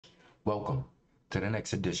Welcome to the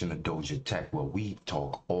next edition of Doja Tech, where we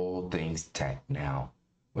talk all things tech. Now,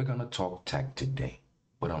 we're going to talk tech today,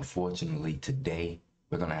 but unfortunately today,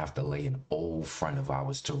 we're going to have to lay an old friend of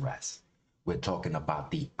ours to rest. We're talking about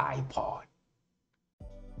the iPod.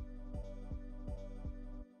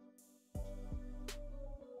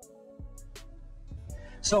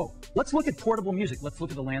 So let's look at portable music. Let's look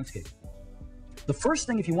at the landscape. The first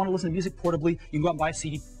thing, if you want to listen to music portably, you can go out and buy a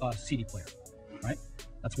CD player, right?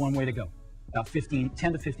 That's one way to go. About 10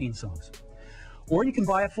 to 15 songs. Or you can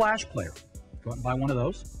buy a flash player. Go out and buy one of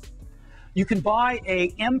those. You can buy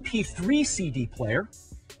a MP3 CD player,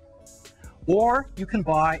 or you can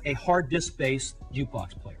buy a hard disk-based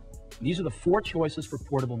jukebox player. And these are the four choices for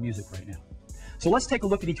portable music right now. So let's take a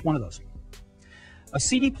look at each one of those. A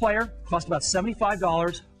CD player costs about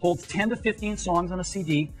 $75, holds 10 to 15 songs on a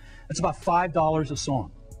CD. That's about $5 a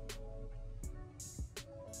song.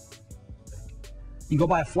 You can go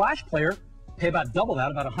buy a flash player, pay about double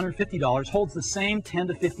that, about $150, holds the same 10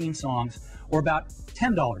 to 15 songs, or about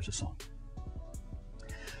 $10 a song.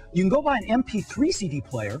 You can go buy an MP3 CD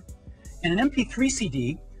player, and an MP3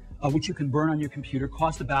 CD, which you can burn on your computer,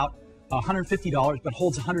 costs about $150, but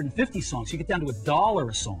holds 150 songs. So you get down to $1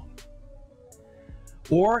 a song.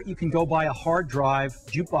 Or you can go buy a hard drive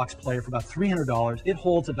jukebox player for about $300. It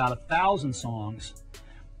holds about 1,000 songs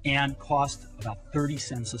and costs about 30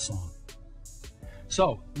 cents a song.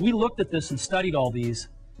 So we looked at this and studied all these,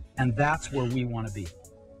 and that's where we want to be.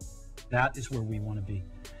 That is where we want to be.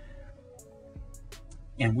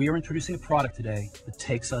 And we are introducing a product today that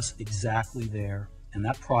takes us exactly there, and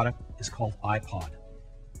that product is called iPod.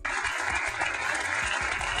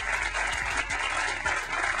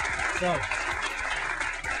 So,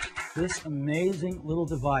 this amazing little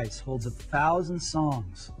device holds 1,000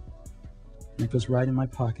 songs, and it goes right in my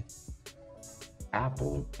pocket.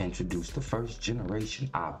 Apple introduced the first generation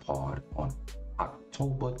iPod on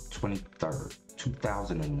October 23rd,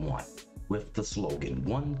 2001, with the slogan,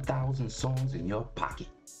 1,000 songs in your pocket.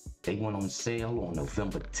 They went on sale on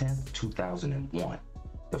November 10th, 2001.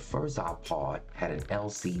 The first iPod had an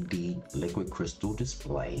LCD liquid crystal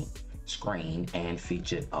display screen and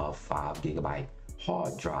featured a 5 GB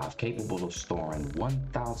hard drive capable of storing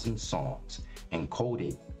 1,000 songs,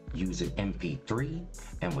 encoded using MP3,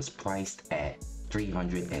 and was priced at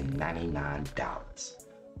 $399.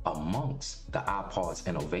 Amongst the iPod's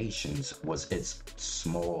innovations was its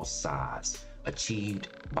small size, achieved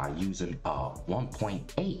by using a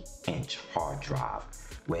 1.8-inch hard drive,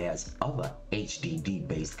 whereas other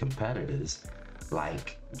HDD-based competitors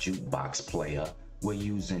like Jukebox Player were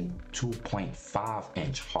using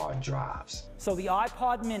 2.5-inch hard drives. So the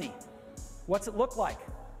iPod mini, what's it look like?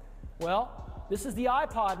 Well, this is the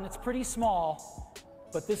iPod and it's pretty small,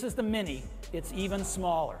 but this is the mini, it's even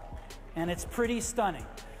smaller, and it's pretty stunning.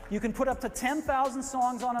 You can put up to 10,000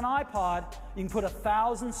 songs on an iPod, you can put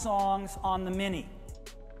 1,000 songs on the mini.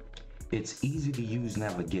 Its easy-to-use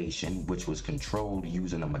navigation, which was controlled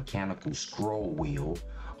using a mechanical scroll wheel,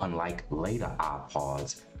 unlike later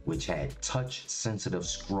iPods, which had touch-sensitive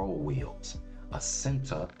scroll wheels, a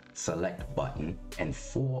center select button, and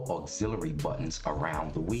 4 auxiliary buttons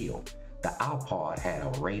around the wheel. The iPod had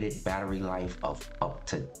a rated battery life of up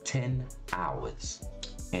to 10 hours.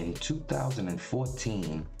 In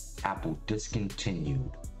 2014, Apple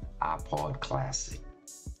discontinued iPod Classic.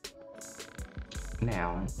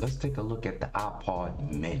 Now, let's take a look at the iPod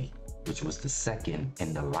Mini, which was the second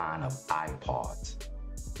in the line of iPods.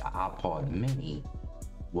 The iPod Mini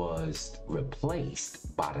was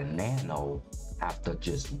replaced by the Nano after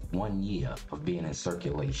just 1 year of being in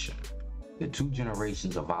circulation. The two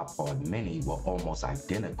generations of iPod Mini were almost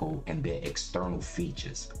identical in their external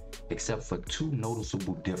features, except for two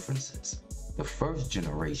noticeable differences. The first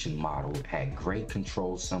generation model had gray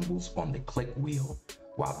control symbols on the click wheel,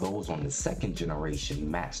 while those on the second generation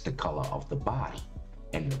matched the color of the body,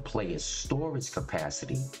 and the player's storage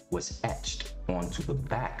capacity was etched onto the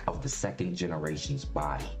back of the second generation's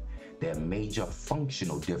body. Their major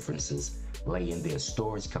functional differences lay in their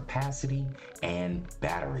storage capacity and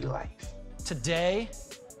battery life. Today,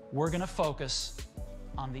 we're going to focus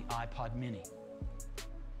on the iPod mini.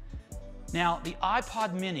 Now, the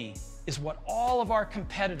iPod mini is what all of our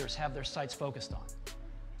competitors have their sights focused on.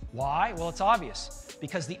 Why? Well, it's obvious.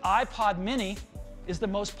 Because the iPod mini is the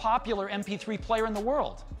most popular MP3 player in the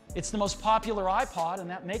world. It's the most popular iPod, and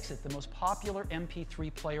that makes it the most popular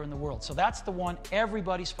MP3 player in the world. So that's the one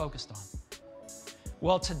everybody's focused on.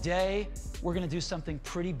 Well, today, we're going to do something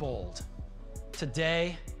pretty bold.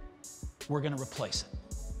 Today, we're going to replace it.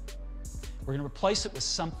 We're going to replace it with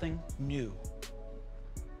something new.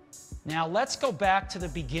 Now, let's go back to the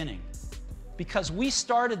beginning. because we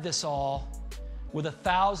started this all with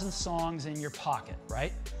 1,000 songs in your pocket,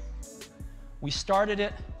 right? We started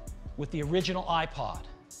it with the original iPod.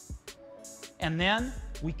 And then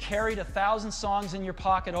we carried 1,000 songs in your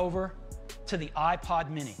pocket over to the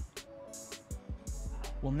iPod mini.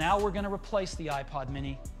 Well, now we're going to replace the iPod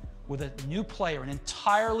mini with a new player, an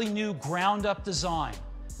entirely new ground-up design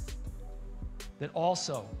that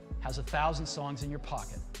also has 1,000 songs in your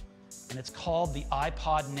pocket. And it's called the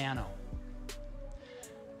iPod Nano.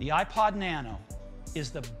 The iPod Nano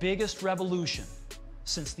is the biggest revolution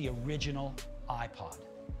since the original iPod.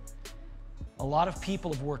 A lot of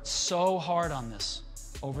people have worked so hard on this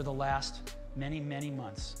over the last many, many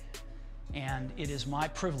months. And it is my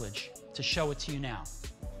privilege to show it to you now.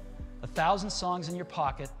 1,000 songs in your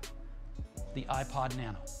pocket, the iPod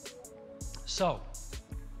Nano. So,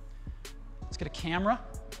 let's get a camera.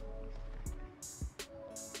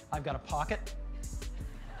 I've got a pocket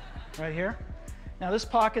right here. Now this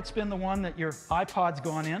pocket's been the one that your iPod's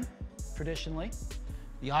gone in, traditionally.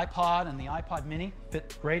 The iPod and the iPod mini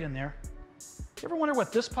fit great in there. You ever wonder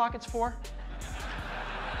what this pocket's for?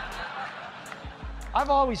 I've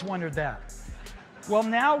always wondered that. Well,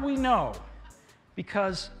 now we know,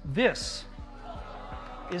 because this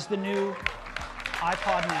is the new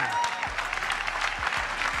iPod Nano.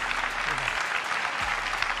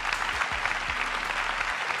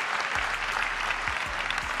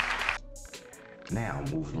 Now,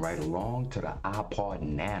 moving right along to the iPod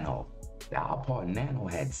Nano. The iPod Nano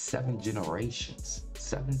had 7 generations,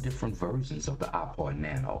 7 different versions of the iPod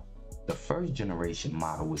Nano. The first generation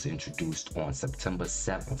model was introduced on September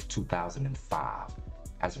 7th, 2005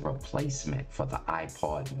 as a replacement for the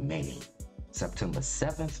iPod Mini. September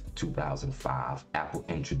 7th, 2005, Apple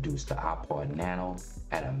introduced the iPod Nano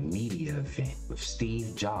at a media event with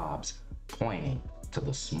Steve Jobs pointing to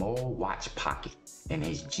the small watch pocket in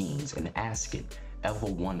his jeans and asking, "Ever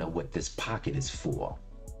wonder what this pocket is for?"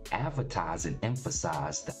 Advertising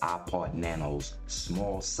emphasized the iPod Nano's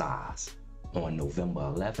small size. On November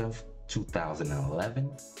 11th, 2011,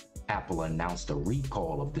 Apple announced a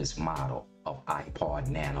recall of this model of iPod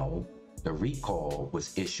Nano. The recall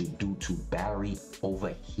was issued due to battery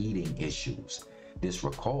overheating issues. This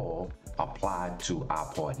recall applied to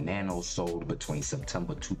iPod Nano sold between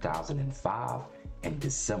September 2005 and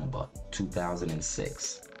December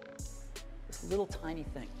 2006. This little tiny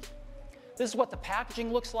thing. This is what the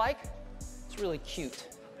packaging looks like. It's really cute.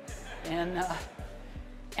 And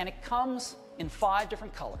it comes in 5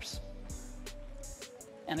 different colors.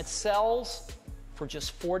 And it sells for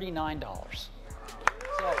just $49.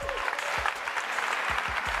 So,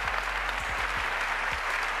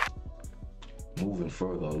 moving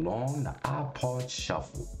further along, the iPod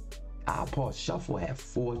Shuffle. The iPod Shuffle had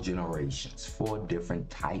 4 generations, 4 different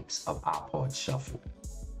types of iPod Shuffle.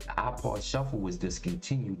 The iPod Shuffle was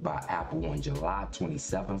discontinued by Apple on July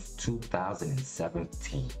 27th,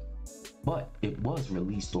 2017. But it was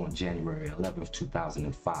released on January 11th,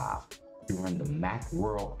 2005 during the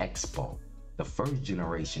Macworld Expo. The first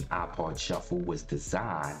generation iPod Shuffle was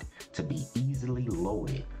designed to be easily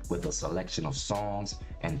loaded with a selection of songs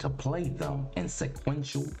and to play them in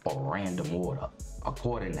sequential or random order.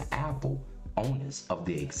 According to Apple, owners of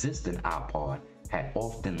the existing iPod had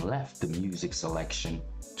often left the music selection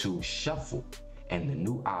to shuffle, and the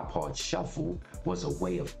new iPod Shuffle was a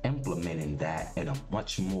way of implementing that in a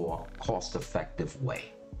much more cost-effective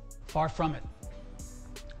way. far from it.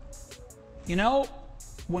 You know,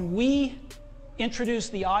 when we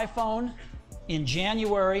introduced the iPhone in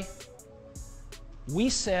January, we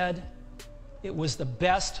said it was the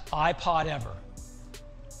best iPod ever.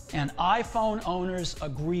 And iPhone owners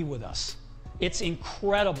agree with us. It's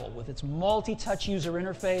incredible with its multi-touch user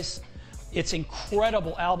interface, its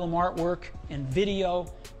incredible album artwork and video.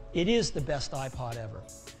 It is the best iPod ever.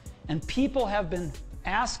 And people have been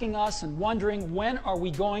asking us and wondering, when are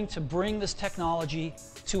we going to bring this technology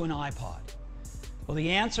to an iPod? Well, the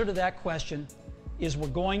answer to that question is we're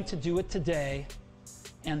going to do it today,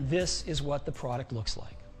 and this is what the product looks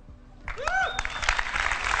like.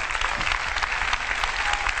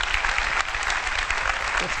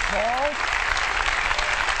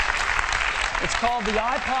 It's called the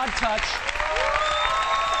iPod Touch.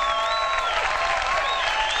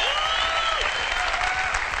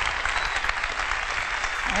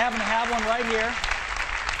 I happen to have one right here.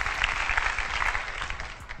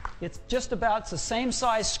 It's just about the same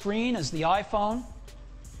size screen as the iPhone,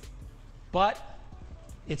 but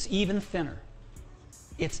it's even thinner.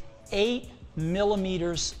 It's 8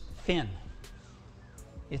 millimeters thin.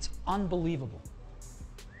 It's unbelievable.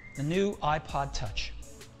 The new iPod Touch.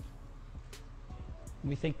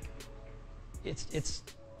 We think it's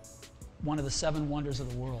one of the 7 wonders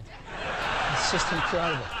of the world. It's just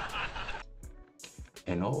incredible.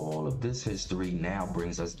 And all of this history now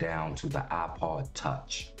brings us down to the iPod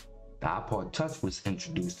Touch. The iPod Touch was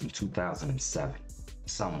introduced in 2007.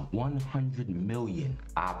 Some 100 million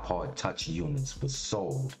iPod Touch units were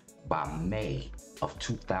sold by May of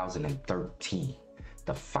 2013.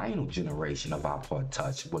 The final generation of iPod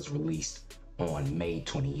Touch was released on May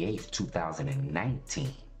 28,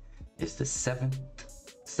 2019. It's the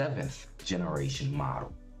seventh generation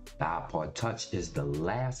model. The iPod Touch is the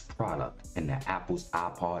last product in the Apple's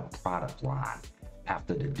iPod product line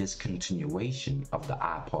after the discontinuation of the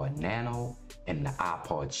iPod Nano and the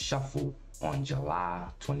iPod Shuffle on July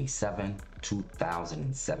 27,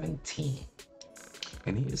 2017.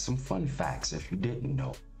 And here's some fun facts if you didn't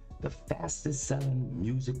know. The fastest selling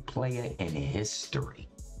music player in history.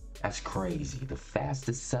 That's crazy. The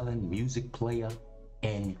fastest selling music player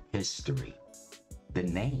in history. The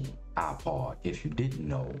name iPod, if you didn't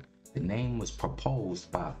know, the name was proposed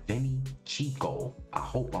by Vinny Chico. I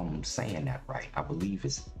hope I'm saying that right. I believe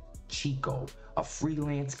it's Chico, a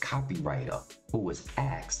freelance copywriter who was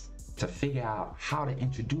asked to figure out how to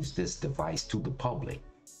introduce this device to the public.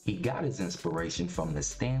 He got his inspiration from the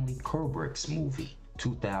Stanley Kubrick's movie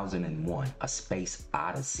 2001, A Space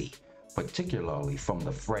Odyssey, particularly from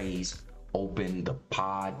the phrase, "Open the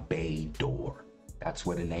pod bay door." That's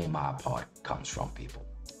where the name iPod comes from, people.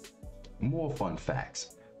 More fun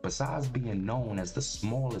facts. Besides being known as the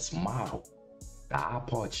smallest model, the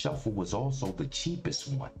iPod Shuffle was also the cheapest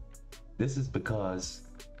one. This is because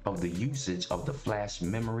of the usage of the flash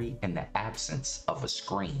memory and the absence of a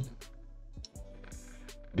screen.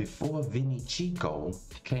 Before Vinny Chico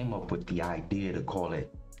came up with the idea to call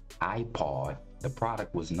it iPod, the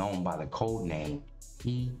product was known by the code name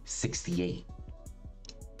E68.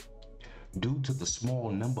 Due to the small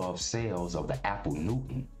number of sales of the Apple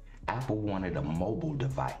Newton, Apple wanted a mobile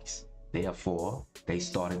device. Therefore, they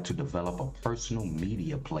started to develop a personal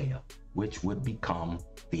media player, which would become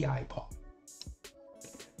the iPod.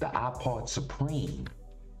 The iPod Supreme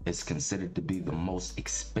is considered to be the most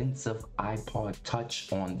expensive iPod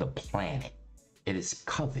Touch on the planet. It is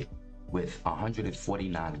covered with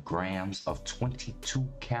 149 grams of 22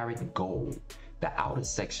 karat gold. The outer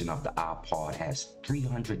section of the iPod has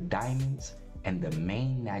 300 diamonds, and the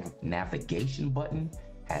main navigation button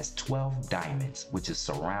has 12 diamonds, which is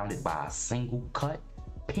surrounded by a single cut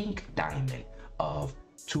pink diamond of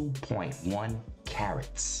 2.1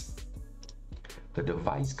 carats. The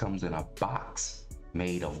device comes in a box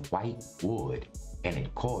made of white wood, and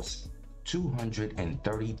it costs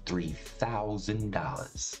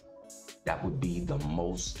 $233,000. That would be the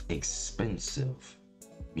most expensive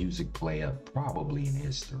music player probably in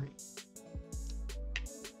history.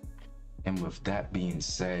 And with that being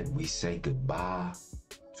said, we say goodbye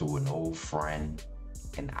to an old friend,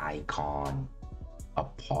 an icon, a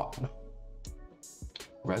partner.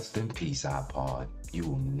 Rest in peace, iPod. You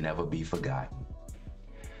will never be forgotten.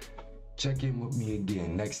 Check in with me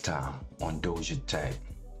again next time on Doja Tech.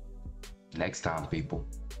 Next time, people.